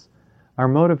downs, our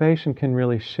motivation can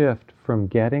really shift from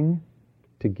getting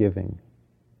to giving.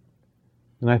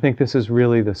 And I think this is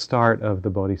really the start of the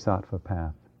Bodhisattva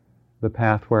path. The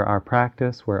path where our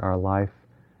practice, where our life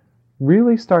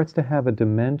really starts to have a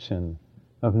dimension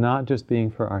of not just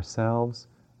being for ourselves,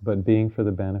 but being for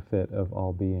the benefit of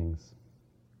all beings.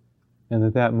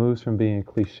 And that moves from being a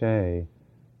cliche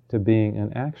to being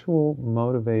an actual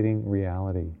motivating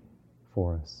reality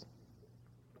for us.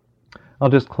 I'll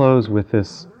just close with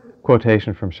this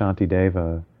quotation from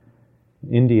Shantideva,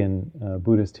 Indian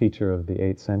Buddhist teacher of the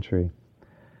 8th century.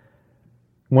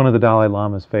 One of the Dalai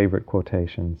Lama's favorite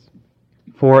quotations.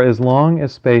 For as long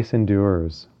as space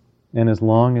endures, and as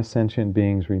long as sentient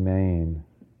beings remain,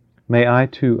 may I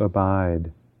too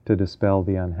abide to dispel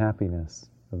the unhappiness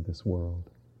of this world.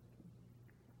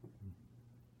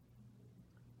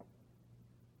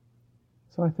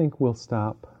 So I think we'll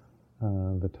stop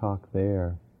the talk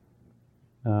there.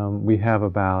 We have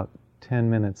about 10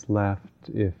 minutes left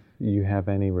if you have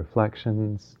any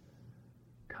reflections,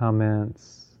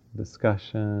 comments,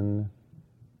 discussion,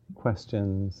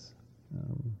 questions,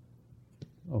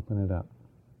 open it up.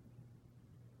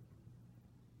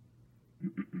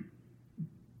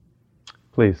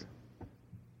 Please.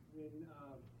 When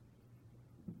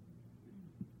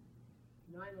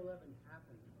 9/11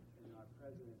 happened and our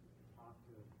president talked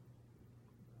to,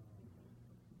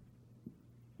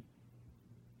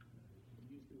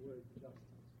 used the word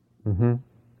justice. Mm-hmm. And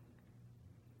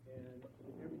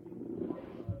everything we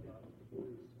talked about what the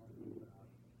Buddha was talking about,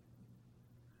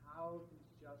 how does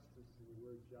justice and the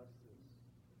word justice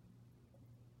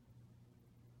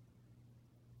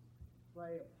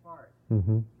play a part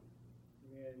Mm-hmm.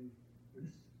 when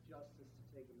it's justice to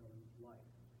take another's life?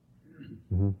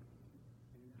 Mm-hmm. And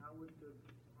how would the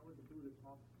Buddha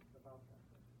talk about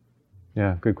that?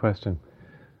 Yeah, good question.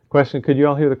 Could you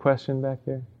all hear the question back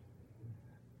there?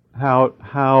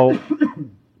 How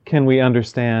can we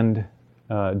understand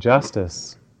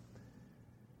justice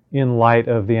in light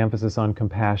of the emphasis on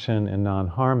compassion and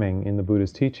non-harming in the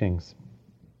Buddha's teachings?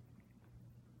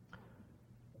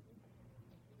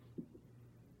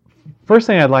 First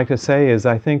thing I'd like to say is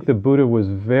I think the Buddha was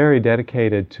very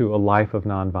dedicated to a life of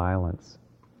nonviolence.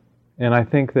 And I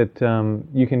think that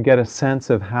you can get a sense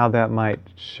of how that might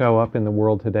show up in the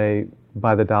world today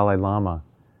by the Dalai Lama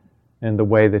and the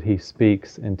way that he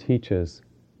speaks and teaches.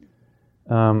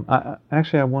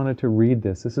 Actually, I wanted to read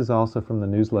this. This is also from the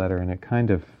newsletter, and it kind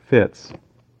of fits.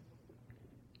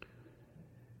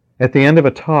 At the end of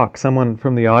a talk, someone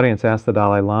from the audience asked the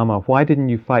Dalai Lama, "Why didn't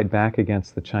you fight back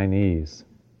against the Chinese?"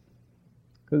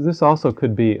 Because this also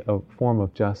could be a form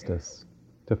of justice,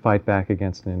 to fight back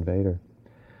against an invader.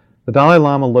 The Dalai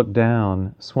Lama looked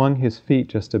down, swung his feet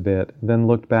just a bit, then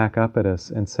looked back up at us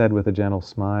and said with a gentle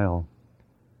smile,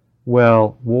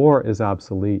 "Well, war is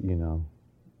obsolete, you know."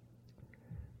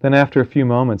 Then after a few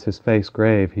moments, his face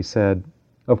grave, he said,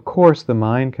 "Of course the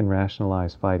mind can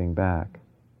rationalize fighting back,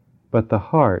 but the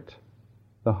heart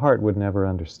would never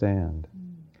understand.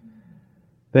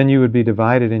 Then you would be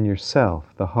divided in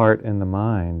yourself, the heart and the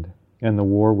mind, and the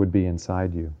war would be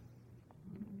inside you."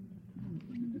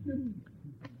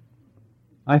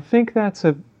 I think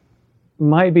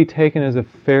might be taken as a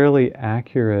fairly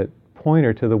accurate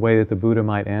pointer to the way that the Buddha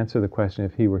might answer the question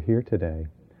if he were here today.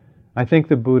 I think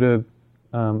the Buddha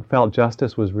felt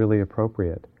justice was really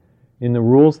appropriate. In the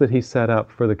rules that he set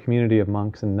up for the community of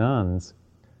monks and nuns,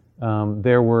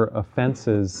 there were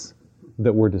offenses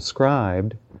that were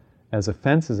described as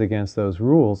offenses against those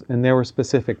rules, and there were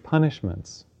specific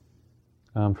punishments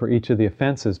for each of the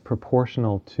offenses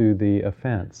proportional to the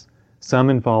offense.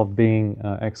 Some involved being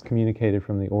excommunicated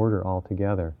from the order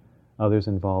altogether. Others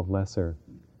involved lesser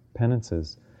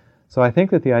penances. So I think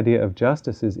that the idea of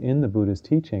justice is in the Buddha's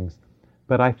teachings,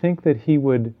 but I think that he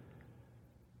would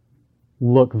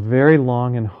look very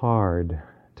long and hard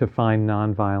to find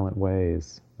nonviolent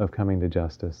ways of coming to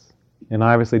justice. And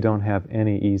I obviously don't have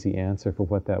any easy answer for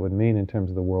what that would mean in terms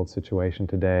of the world situation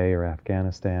today or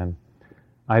Afghanistan.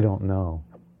 I don't know.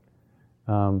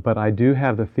 But I do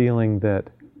have the feeling that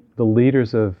the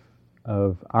leaders of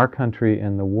our country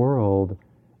and the world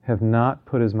have not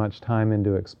put as much time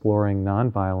into exploring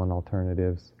nonviolent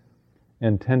alternatives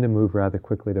and tend to move rather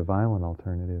quickly to violent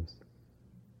alternatives.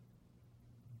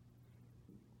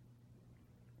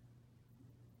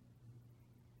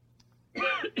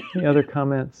 Any other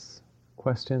comments,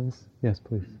 questions? Yes,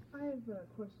 please. I have a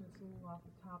question that's a little off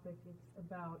the topic. It's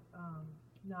about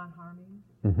non-harming.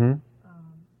 Mm-hmm.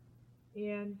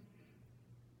 And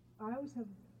I always have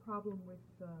a problem with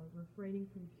refraining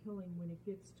from killing when it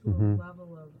gets to Mm-hmm. a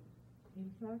level of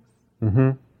insects.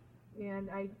 Mm-hmm. And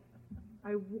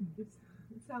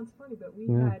it sounds funny, but we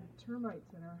Yeah. had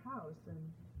termites in our house, and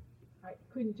I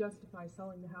couldn't justify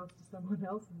selling the house to someone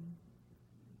else, and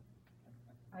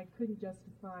I couldn't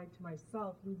justify to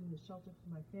myself losing the shelter for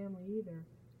my family either.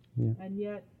 Yeah. And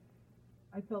yet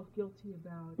I felt guilty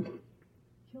about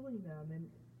killing them. And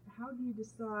how do you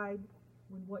decide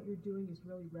when what you're doing is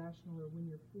really rational or when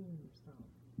you're fooling yourself?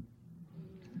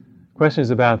 Question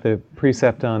is about the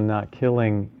precept on not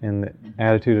killing and the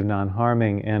attitude of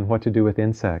non-harming and what to do with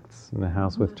insects in the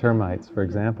house with termites, for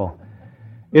example.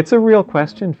 It's a real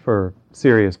question for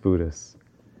serious Buddhists.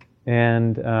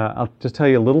 And I'll just tell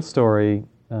you a little story.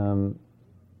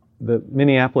 The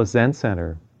Minneapolis Zen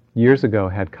Center years ago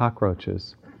had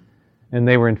cockroaches, and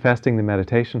they were infesting the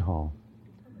meditation hall.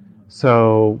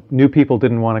 So new people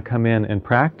didn't want to come in and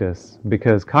practice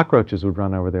because cockroaches would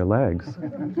run over their legs.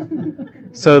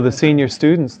 So the senior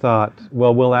students thought,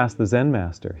 well, we'll ask the Zen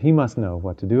master. He must know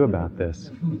what to do about this.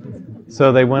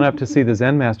 So they went up to see the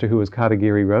Zen master, who was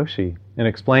Katagiri Roshi, and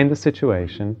explained the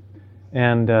situation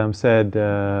and said,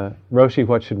 Roshi,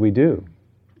 what should we do?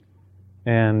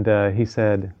 And he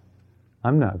said,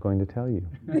 I'm not going to tell you.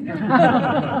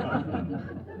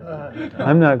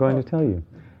 I'm not going to tell you.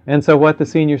 And so what the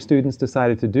senior students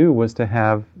decided to do was to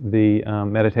have the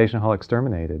meditation hall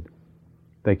exterminated.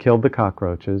 They killed the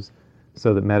cockroaches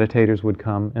so that meditators would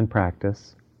come and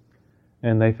practice,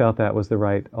 and they felt that was the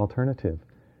right alternative.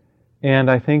 And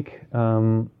I think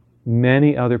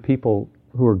many other people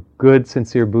who are good,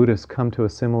 sincere Buddhists come to a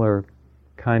similar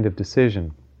kind of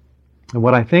decision. And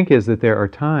what I think is that there are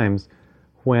times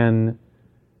when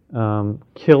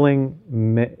killing,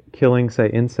 say,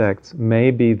 insects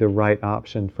may be the right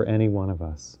option for any one of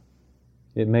us.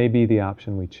 It may be the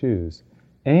option we choose.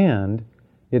 And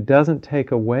it doesn't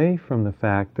take away from the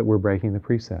fact that we're breaking the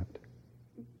precept.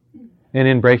 And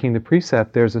in breaking the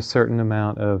precept, there's a certain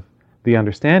amount of, the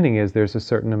understanding is there's a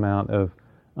certain amount of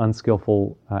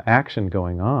unskillful action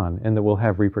going on, and that will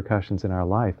have repercussions in our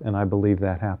life, and I believe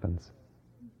that happens.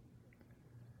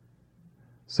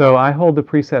 So I hold the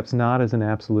precepts not as an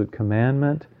absolute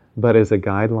commandment, but as a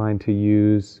guideline to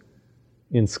use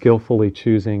in skillfully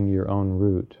choosing your own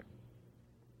route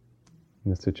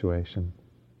in the situation.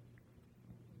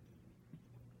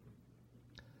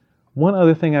 One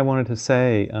other thing I wanted to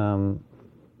say,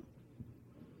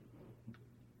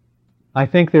 I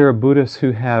think there are Buddhists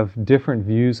who have different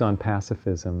views on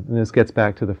pacifism, and this gets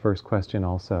back to the first question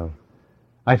also.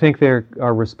 I think there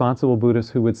are responsible Buddhists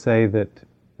who would say that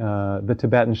the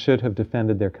Tibetans should have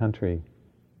defended their country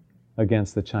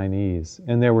against the Chinese,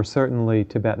 and there were certainly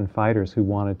Tibetan fighters who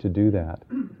wanted to do that.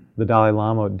 The Dalai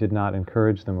Lama did not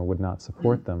encourage them or would not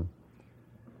support them.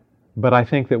 But I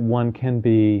think that one can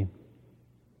be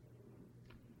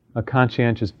a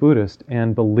conscientious Buddhist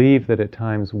and believe that at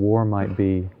times war might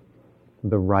be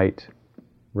the right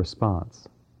response.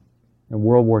 And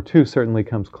World War II certainly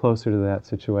comes closer to that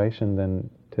situation than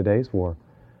today's war.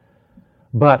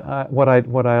 But what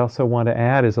I also want to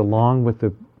add is, along with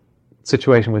the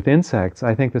situation with insects,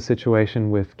 I think the situation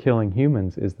with killing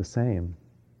humans is the same.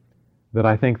 That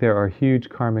I think there are huge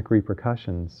karmic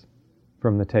repercussions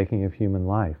from the taking of human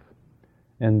life.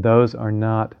 And those are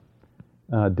not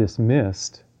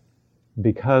dismissed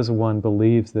because one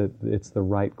believes that it's the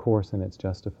right course and it's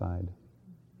justified.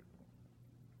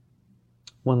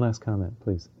 One last comment,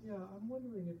 please. Yeah, I'm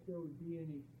wondering if there would be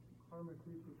any karmic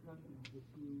repercussions if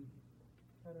you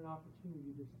had an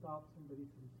opportunity to stop somebody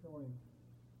from killing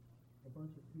a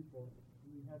bunch of people, and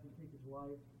you had to take his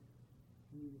life,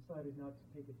 and you decided not to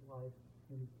take his life,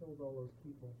 and he killed all those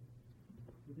people.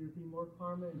 Would there be more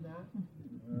karma in that?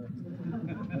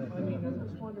 I mean, I'm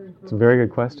just wondering. It's a very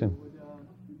good question. Would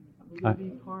there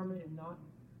be karma in not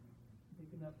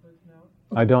taking that person out?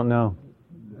 I don't know.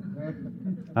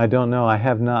 I don't know. I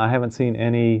haven't seen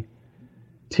any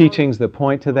teachings that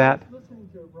point to that. I was listening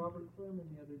to Robert Clerman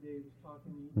the other day. He was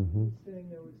talking. He was saying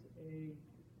there was a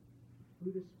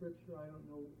Buddhist scripture. I don't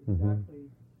know exactly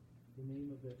the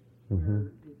name of it, where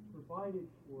it provided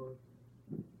for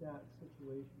that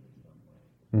situation in some way.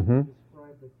 It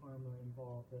described the karma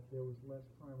involved. That there was less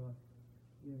karma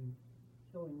in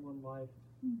killing one life,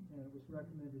 and it was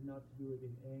recommended not to do it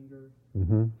in anger, do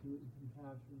it in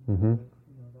compassion.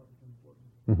 That was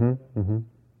important.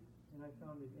 And I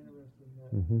found it interesting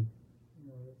that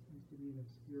that seems to be an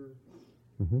obscure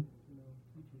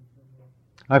teaching somewhere.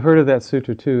 I've heard of that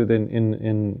sutra too. Then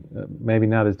in maybe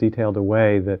not as detailed a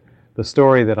way. That the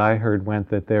story that I heard went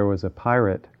that there was a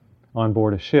pirate on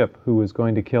board a ship who was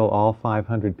going to kill all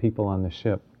 500 people on the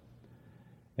ship,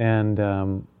 and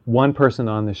one person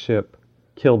on the ship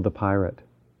killed the pirate,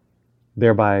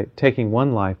 thereby taking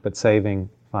one life but saving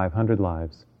 500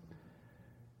 lives.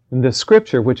 And the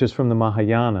scripture, which is from the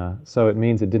Mahayana, so it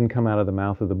means it didn't come out of the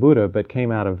mouth of the Buddha, but came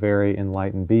out of very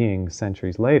enlightened beings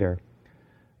centuries later.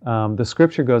 The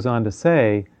scripture goes on to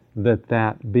say that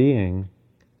that being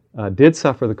did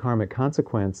suffer the karmic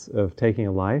consequence of taking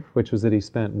a life, which was that he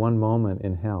spent one moment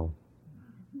in hell.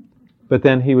 But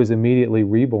then he was immediately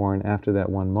reborn after that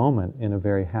one moment in a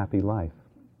very happy life.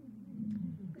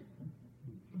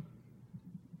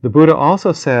 The Buddha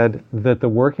also said that the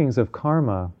workings of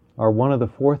karma are one of the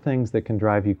 4 things that can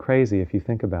drive you crazy if you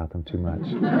think about them too much.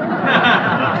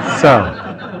 So,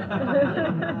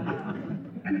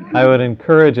 I would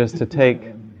encourage us to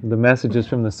take the messages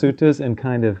from the suttas and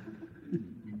kind of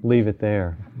leave it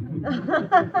there.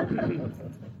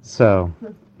 So,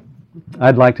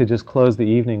 I'd like to just close the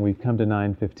evening. We've come to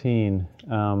 9:15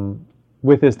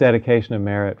 with this dedication of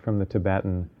merit from the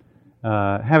Tibetan,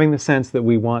 having the sense that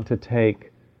we want to take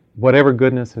whatever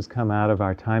goodness has come out of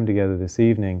our time together this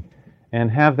evening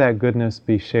and have that goodness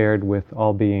be shared with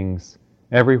all beings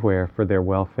everywhere for their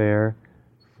welfare,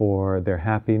 for their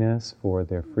happiness, for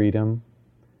their freedom.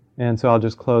 And so I'll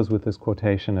just close with this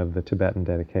quotation of the Tibetan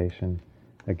dedication.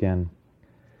 Again,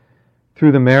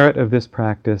 through the merit of this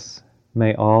practice,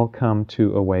 may all come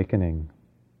to awakening.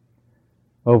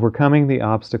 Overcoming the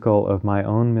obstacle of my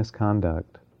own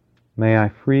misconduct, may I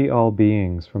free all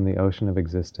beings from the ocean of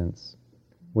existence,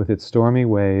 with its stormy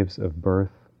waves of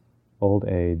birth, old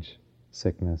age,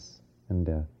 sickness, and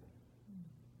death.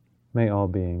 May all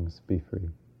beings be free.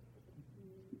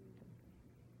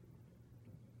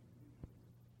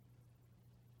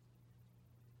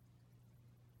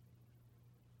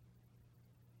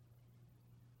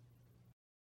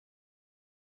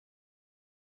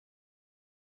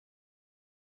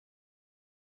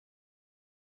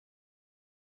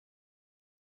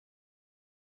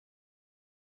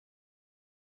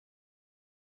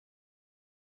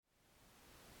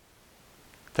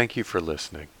 Thank you for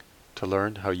listening. To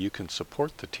learn how you can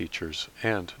support the teachers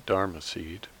and Dharma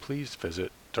Seed, please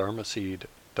visit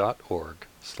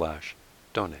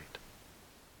dharmaseed.org/donate.